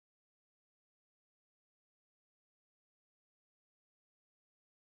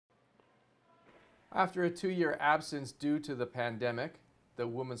After a 2-year absence due to the pandemic, the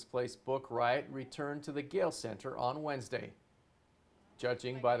Women's Place Book Riot returned to the Gale Centre on Wednesday.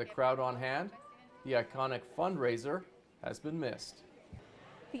 Judging by the crowd on hand, the iconic fundraiser has been missed.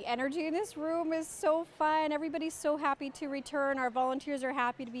 The energy in this room is so fun. Everybody's so happy to return. Our volunteers are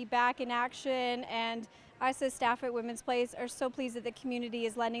happy to be back in action, and us as staff at Women's Place are so pleased that the community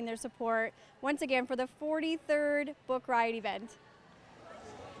is lending their support once again for the 43rd Book Riot event.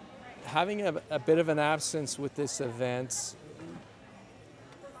 Having a bit of an absence with this event,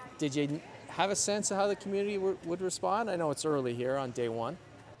 did you have a sense of how the community would respond? I know it's early here on day one.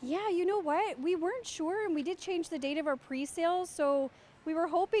 Yeah, you know what? We weren't sure, and we did change the date of our pre-sales, so we were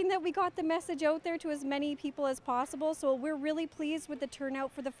hoping that we got the message out there to as many people as possible. So we're really pleased with the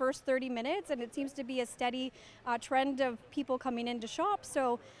turnout for the first 30 minutes, and it seems to be a steady trend of people coming in to shop.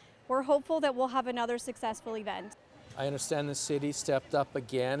 So we're hopeful that we'll have another successful event. I understand the city stepped up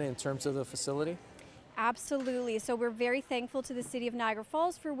again in terms of the facility. Absolutely. So we're very thankful to the City of Niagara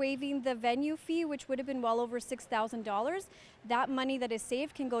Falls for waiving the venue fee, which would have been well over $6,000. That money that is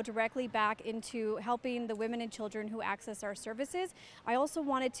saved can go directly back into helping the women and children who access our services. I also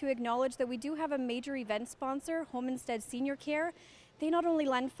wanted to acknowledge that we do have a major event sponsor, Home Instead Senior Care. They not only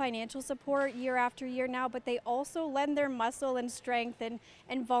lend financial support year after year now, but they also lend their muscle and strength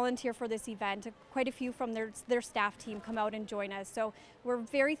and volunteer for this event. Quite a few from their staff team come out and join us. So we're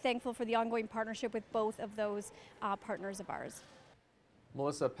very thankful for the ongoing partnership with both of those partners of ours.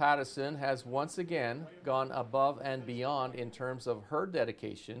 Melissa Pattison has once again gone above and beyond in terms of her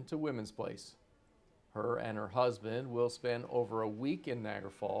dedication to Women's Place. Her and her husband will spend over a week in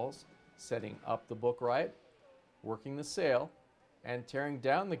Niagara Falls setting up the Book Riot, working the sale, and tearing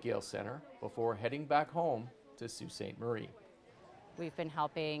down the Gale Centre before heading back home to Sault Ste. Marie. We've been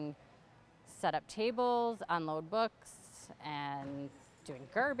helping set up tables, unload books, and doing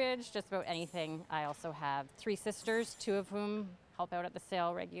garbage, just about anything. I also have 3 sisters, 2 of whom help out at the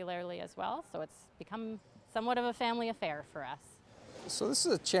sale regularly as well, so it's become somewhat of a family affair for us. So this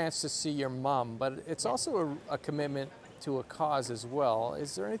is a chance to see your mom, but it's also a commitment to a cause as well.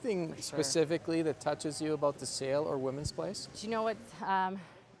 Is there anything specifically that touches you about the sale or Women's Place? Do you know what?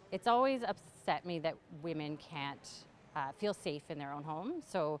 It's always upset me that women can't feel safe in their own home.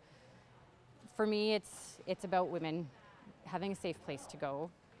 So for me, it's about women having a safe place to go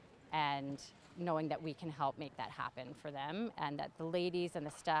and knowing that we can help make that happen for them, and that the ladies and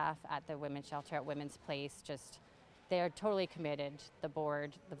the staff at the women's shelter at Women's Place they're totally committed, the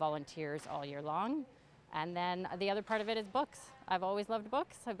board, the volunteers all year long. And then the other part of it is books. I've always loved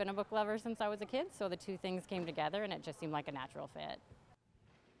books. I've been a book lover since I was a kid, so the 2 things came together and it just seemed like a natural fit.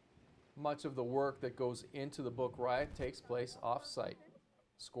 Much of the work that goes into the Book Riot takes place off-site.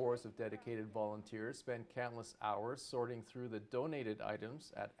 Scores of dedicated volunteers spend countless hours sorting through the donated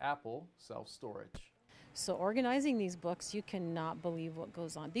items at Apple Self-Storage. So organizing these books, you cannot believe what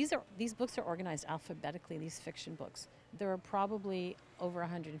goes on. These books are organized alphabetically, these fiction books. There are probably over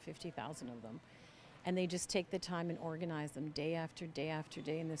 150,000 of them. And they just take the time and organize them day after day after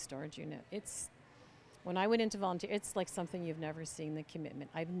day in the storage unit. When I went into volunteer, it's like something you've never seen, the commitment.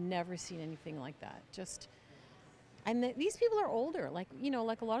 I've never seen anything like that. These people are older, like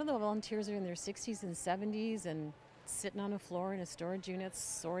a lot of the volunteers are in their 60s and 70s and sitting on a floor in a storage unit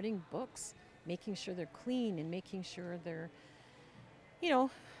sorting books, making sure they're clean and making sure they're,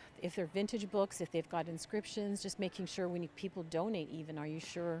 if they're vintage books, if they've got inscriptions, just making sure when people donate even, are you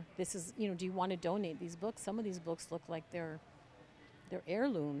sure this is, do you want to donate these books? Some of these books look like they're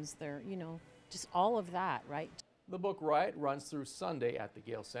heirlooms, they're, just all of that, right? The Book Riot runs through Sunday at the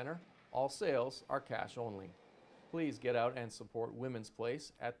Gale Centre. All sales are cash only. Please get out and support Women's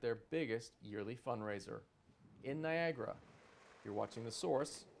Place at their biggest yearly fundraiser. In Niagara, you're watching The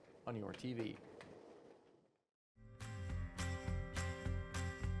Source on your TV.